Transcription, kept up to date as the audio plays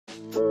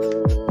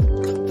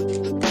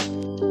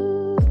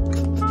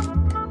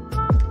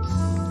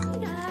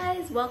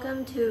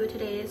to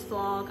today's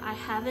vlog. I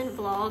haven't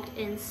vlogged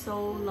in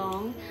so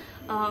long.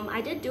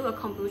 I did do a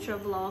kombucha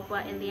vlog,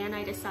 but in the end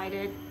I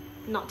decided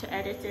not to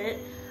edit it.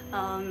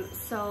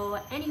 So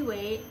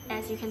anyway,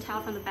 as you can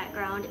tell from the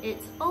background,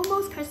 it's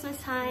almost Christmas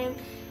time.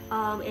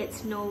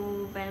 It's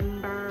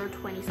November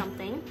 20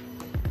 something.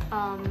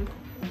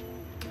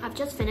 I've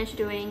just finished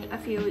doing a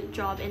few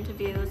job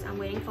interviews. I'm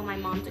waiting for my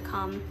mom to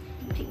come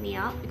pick me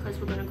up because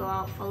we're gonna go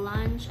out for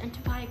lunch and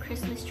to buy a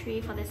Christmas tree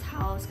for this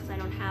house because I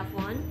don't have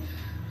one.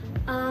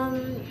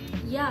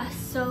 Yeah,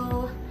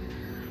 so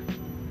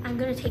I'm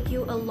gonna take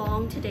you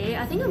along today.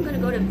 I think I'm gonna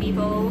go to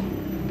Vivo.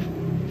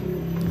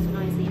 It's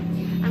noisy.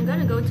 I'm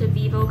gonna go to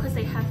Vivo because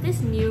they have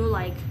this new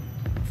like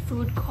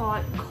food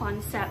court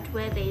concept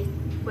where they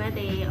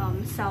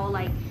sell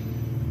like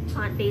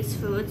plant-based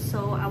food,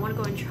 so I want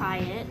to go and try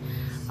it.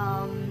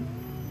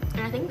 And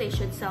I think they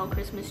should sell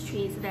Christmas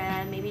trees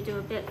there, maybe do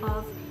a bit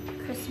of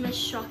Christmas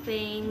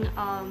shopping.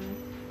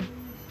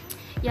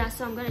 Yeah,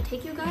 so I'm gonna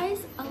take you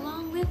guys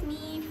along with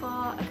me for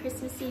a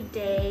Christmassy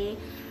day.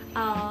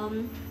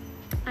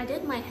 I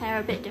did my hair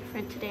a bit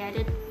different today. I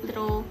did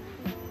little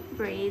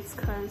braids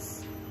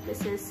because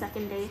this is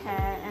second day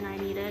hair and I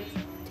needed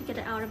to get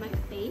it out of my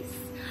face.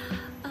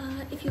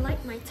 If you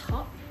like my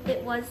top,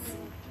 it was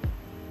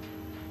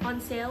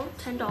on sale,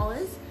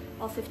 $10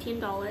 or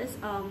 $15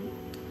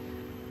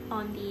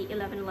 on the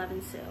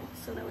 11/11 sale,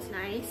 so that was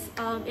nice.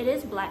 It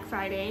is Black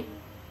Friday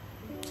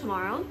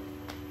tomorrow,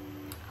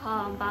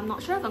 but I'm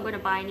not sure if I'm going to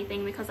buy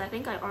anything because I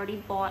think I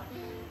already bought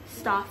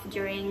stuff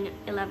during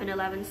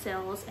 11/11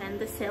 sales, and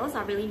the sales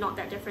are really not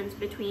that different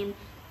between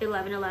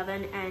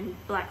 11/11 and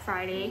Black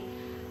Friday.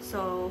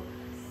 So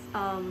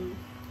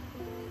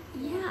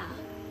yeah,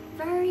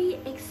 very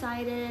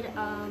excited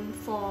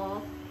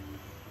for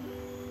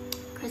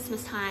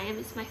Christmas time.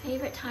 It's my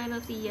favorite time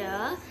of the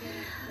year.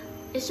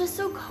 It's just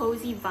so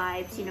cozy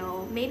vibes, you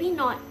know. Maybe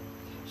not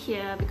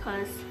here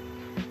because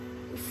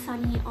it's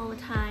sunny all the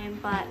time,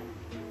 but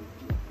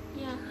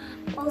yeah.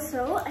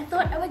 Also, I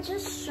thought I would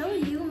just show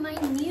you my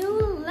new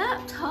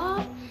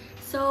laptop.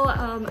 So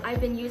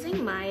I've been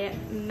using my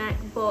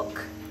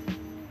MacBook.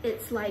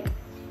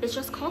 It's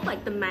just called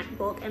like the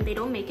MacBook, and they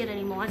don't make it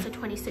anymore. It's a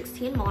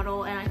 2016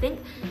 model, and I think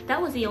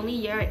that was the only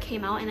year it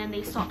came out, and then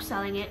they stopped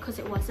selling it because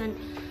it wasn't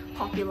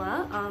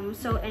popular.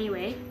 So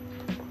anyway,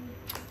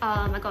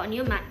 I got a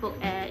new MacBook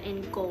Air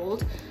in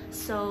gold.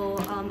 So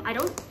I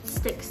don't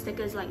stick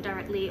stickers like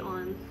directly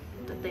on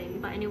the thing,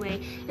 but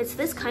anyway, it's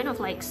this kind of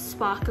like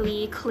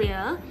sparkly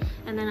clear,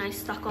 and then I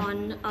stuck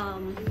on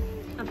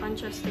a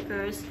bunch of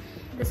stickers.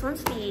 This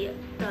one's the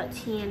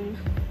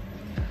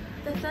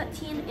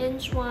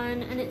 13-inch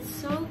one, and it's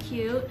so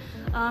cute.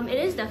 It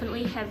is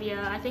definitely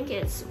heavier. I think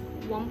it's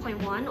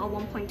 1.1 or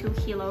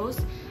 1.2 kilos,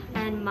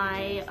 and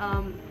my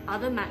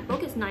other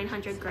MacBook is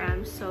 900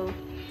 grams, so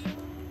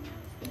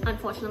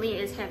unfortunately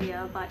it is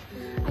heavier, but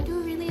I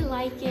do really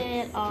like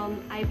it.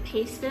 I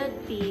pasted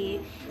the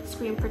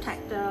screen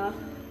protector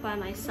by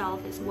myself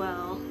as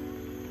well.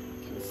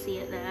 You can see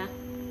it there,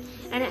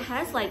 and it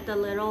has like the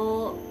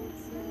little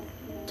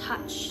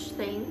touch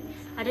thing.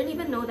 I didn't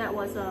even know that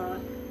was a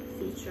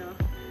feature,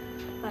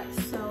 but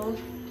so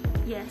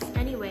yes,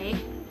 anyway,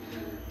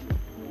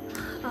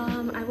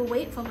 I will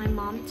wait for my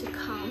mom to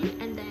come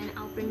and then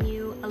I'll bring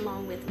you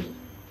along with me.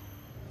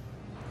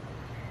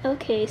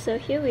 Okay, so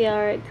here we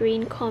are at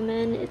Green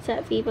Common. It's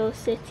at Vivo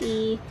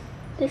City.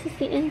 This is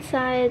the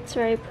inside. It's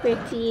very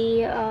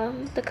pretty.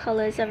 The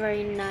colors are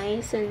very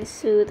nice and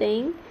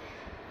soothing.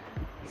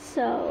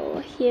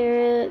 So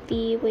here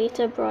the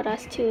waiter brought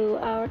us to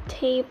our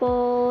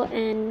table,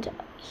 and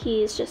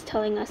he's just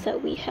telling us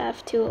that we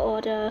have to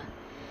order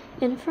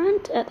in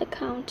front at the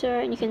counter,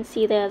 and you can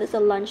see there's a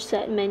lunch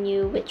set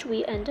menu which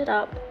we ended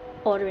up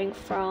ordering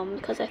from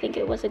because I think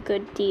it was a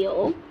good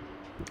deal.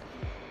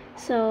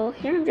 So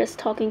here I'm just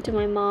talking to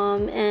my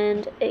mom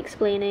and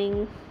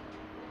explaining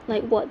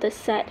like what the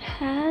set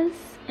has,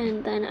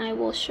 and then I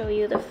will show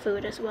you the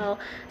food as well.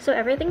 So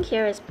everything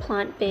here is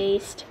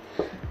plant-based,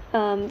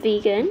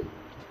 vegan.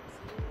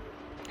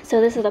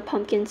 So this is a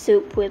pumpkin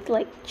soup with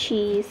like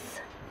cheese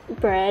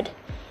bread,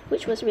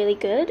 which was really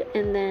good,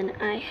 and then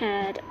I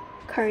had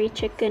curry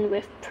chicken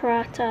with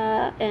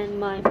paratha, and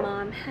my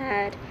mom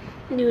had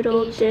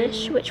noodle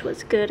dish, which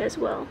was good as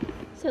well.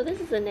 So this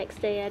is the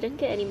next day. I didn't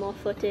get any more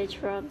footage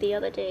from the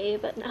other day,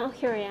 but now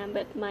here I am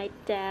with my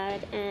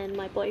dad and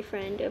my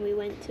boyfriend, and we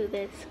went to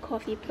this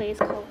coffee place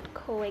called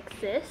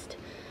Coexist.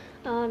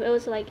 It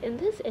was like in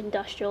this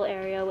industrial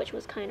area, which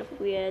was kind of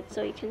weird,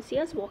 so you can see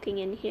us walking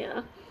in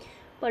here,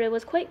 but it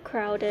was quite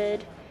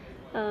crowded.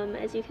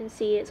 As you can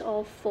see, it's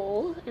all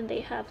full, and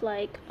they have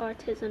like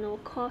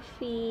artisanal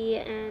coffee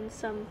and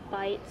some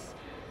bites.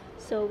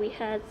 So we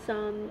had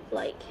some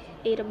like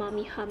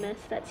edamame hummus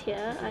that's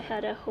here. I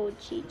had a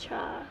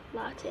hojicha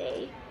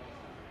latte,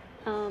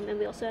 and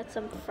we also had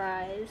some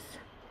fries.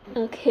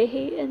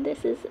 Okay, and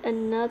this is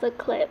another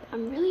clip.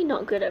 I'm really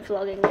not good at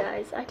vlogging,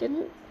 guys. I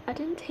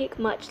didn't take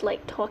much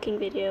like talking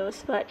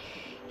videos, but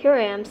here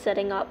I am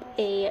setting up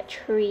a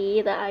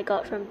tree that I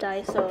got from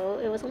Daiso.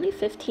 It was only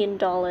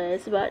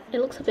 $15, but it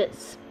looks a bit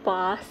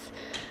sparse.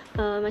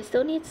 I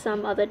still need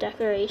some other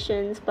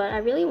decorations, but I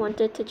really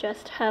wanted to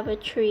just have a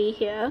tree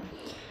here.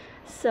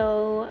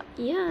 So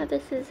yeah,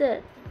 this is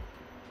it.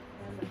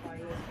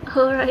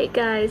 Alright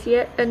guys,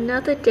 yet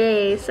another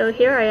day. So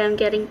here I am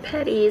getting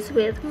petties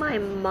with my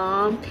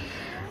mom.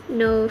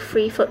 No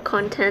free food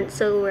content,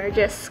 so we're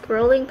just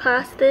scrolling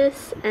past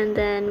this, and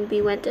then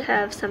we went to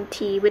have some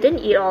tea. We didn't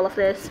eat all of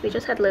this, we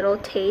just had little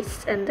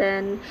tastes and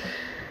then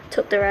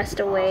took the rest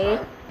away.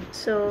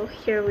 So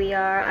here we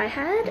are. I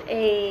had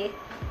a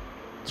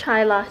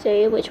chai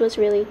latte which was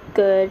really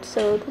good,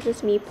 so this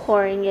is me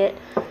pouring it.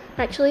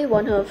 Actually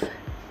one of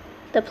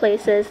the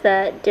places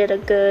that did a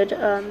good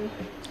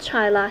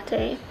chai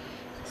latte.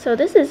 So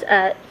this is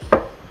at,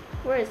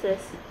 where is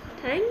this?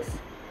 Tang's?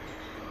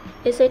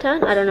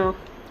 Isetan? I don't know.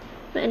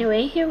 But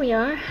anyway, here we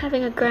are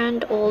having a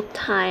grand old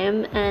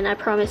time, and I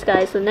promise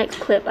guys, the next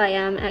clip I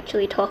am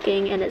actually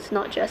talking and it's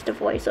not just a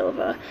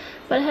voiceover.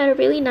 But I had a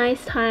really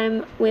nice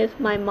time with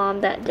my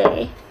mom that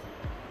day.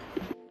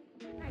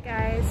 Hi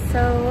guys,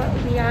 so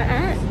we are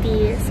at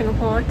the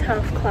Singapore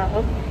Turf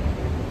Club.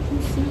 You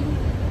can see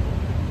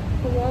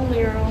the wall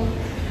mural.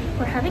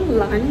 We're having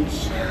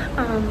lunch,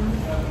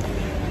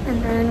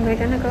 and then we're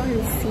gonna go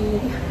and see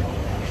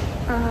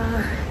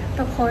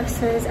the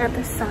horses at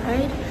the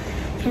side.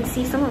 You can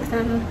see some of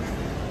them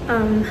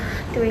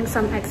doing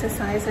some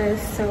exercises,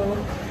 so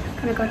I'm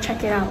gonna go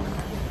check it out.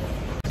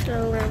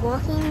 So we're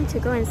walking to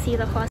go and see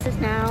the horses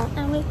now.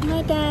 I'm with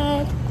my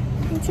dad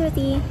and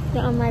Susie.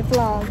 They're on my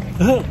vlog.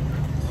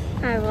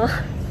 I will.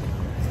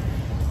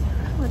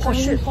 Oh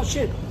shit, oh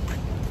shit.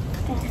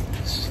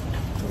 It's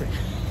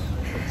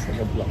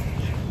like a vlog.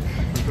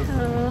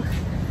 So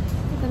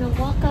we're gonna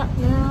walk up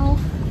now.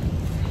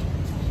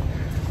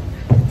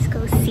 Let's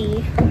go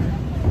see.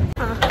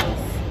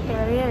 This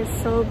area is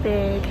so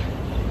big.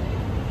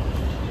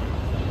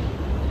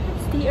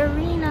 It's the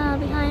arena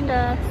behind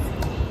us.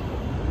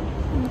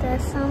 And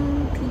there's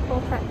some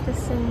people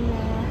practicing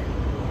there.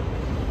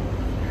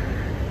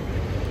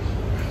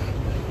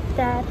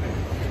 Dad,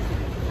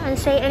 want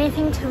to say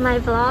anything to my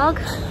vlog?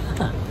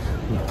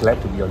 I'm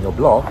glad to be on your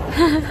blog.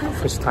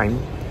 First time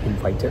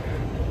invited.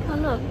 Oh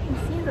look, you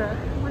see I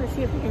want to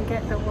see if we can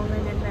get the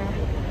woman in there.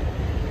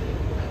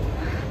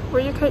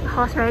 Will you take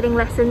horse riding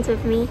lessons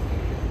with me?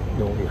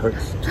 No, it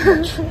hurts too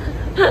much.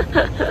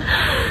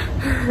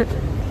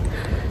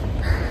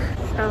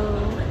 So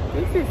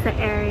this is the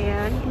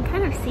area. You can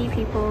kind of see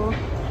people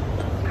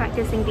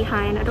practicing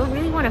behind. I don't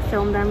really want to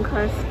film them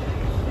because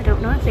I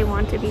don't know if they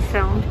want to be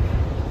filmed.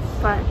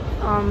 But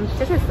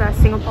this is the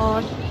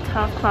Singapore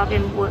Turf Club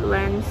in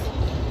Woodlands.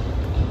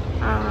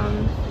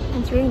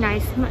 It's really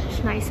nice,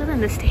 much nicer than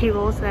the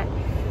stables that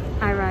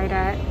I ride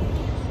at.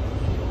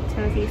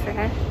 Timothy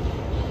said.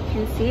 You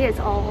can see it's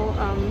all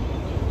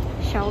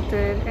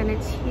sheltered and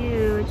it's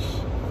huge.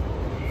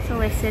 So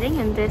we're sitting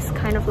in this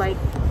kind of like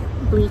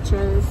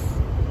bleachers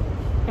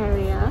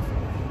area.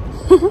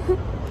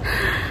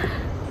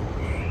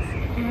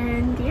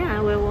 And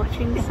yeah, we're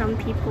watching some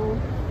people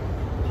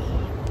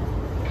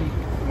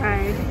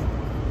ride.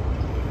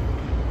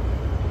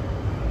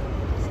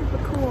 Super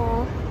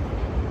cool.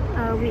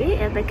 We ate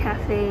at the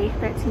cafe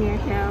that's near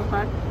here,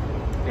 but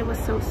it was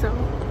so-so.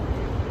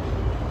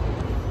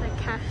 The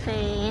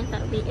cafe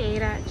that we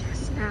ate at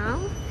just now.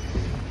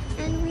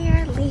 And we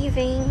are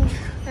leaving.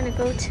 I'm gonna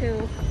go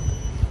to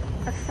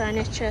a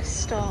furniture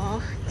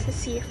store to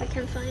see if I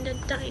can find a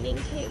dining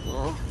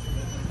table.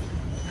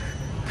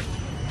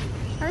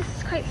 Oh, this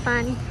is quite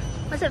fun.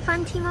 Was it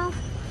fun, Timo?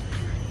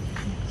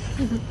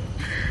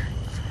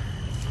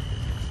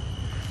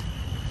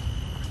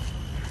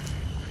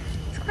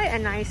 It's quite a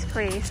nice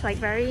place, like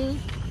very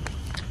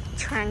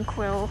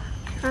tranquil.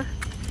 Huh?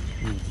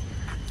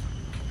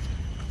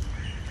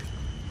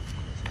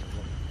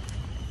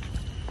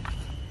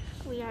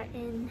 We are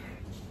in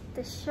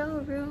the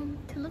showroom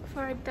to look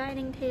for a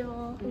dining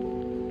table. We're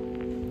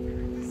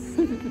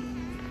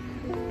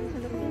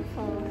looking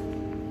for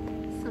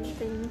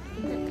something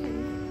that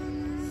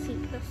can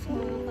seat the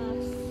four of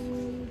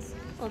us,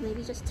 or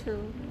maybe just two.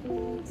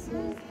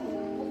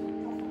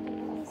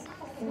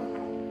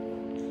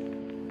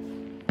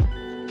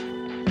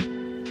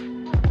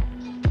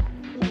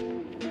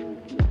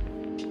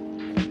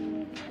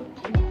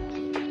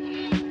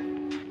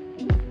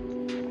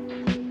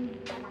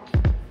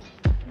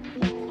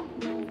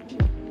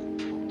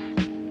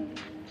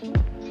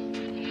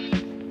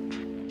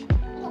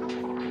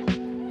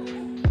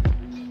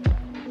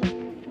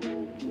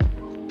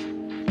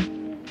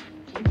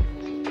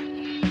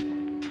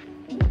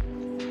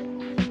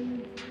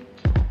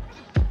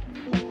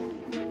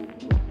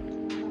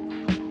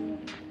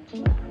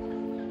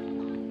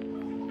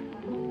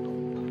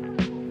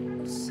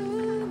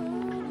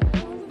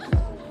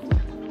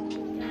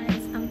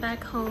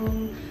 Back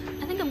home.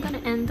 I think I'm gonna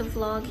end the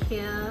vlog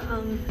here.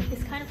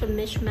 It's kind of a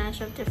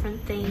mishmash of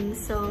different things,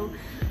 so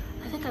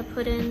I think I'm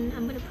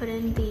gonna put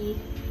in the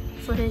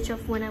footage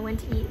of when I went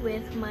to eat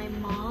with my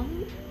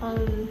mom.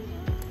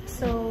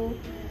 So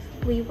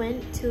we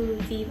went to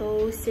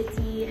Vivo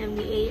City and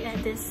we ate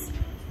at this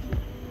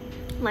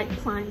like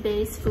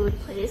plant-based food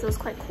place. It was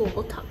quite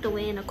cool, tucked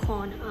away in a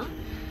corner.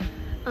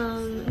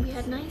 We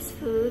had nice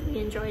food, we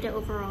enjoyed it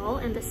overall,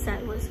 and the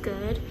set was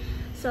good.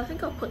 So I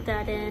think I'll put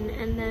that in,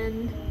 and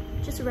then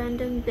just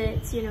random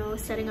bits, you know,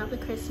 setting up the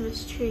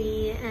Christmas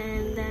tree,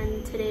 and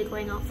then today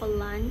going out for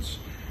lunch.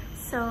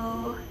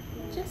 So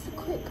just a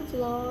quick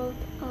vlog.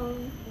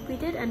 We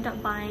did end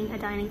up buying a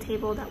dining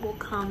table that will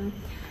come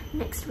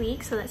next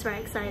week, so that's very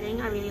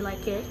exciting. I really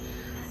like it.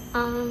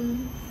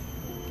 And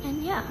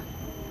yeah,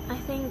 I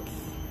think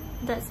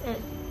that's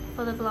it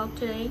for the vlog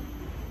today.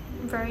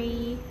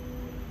 Very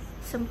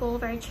simple,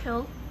 very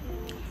chill.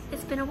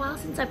 It's been a while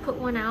since I put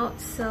one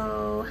out,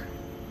 so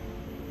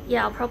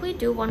yeah, I'll probably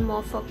do one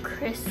more for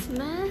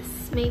Christmas,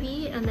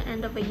 maybe, and the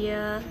end of a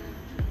year,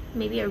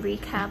 maybe a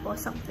recap or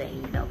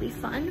something. That'll be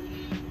fun.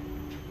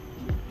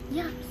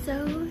 Yeah,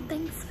 so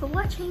thanks for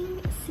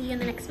watching. See you in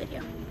the next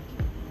video.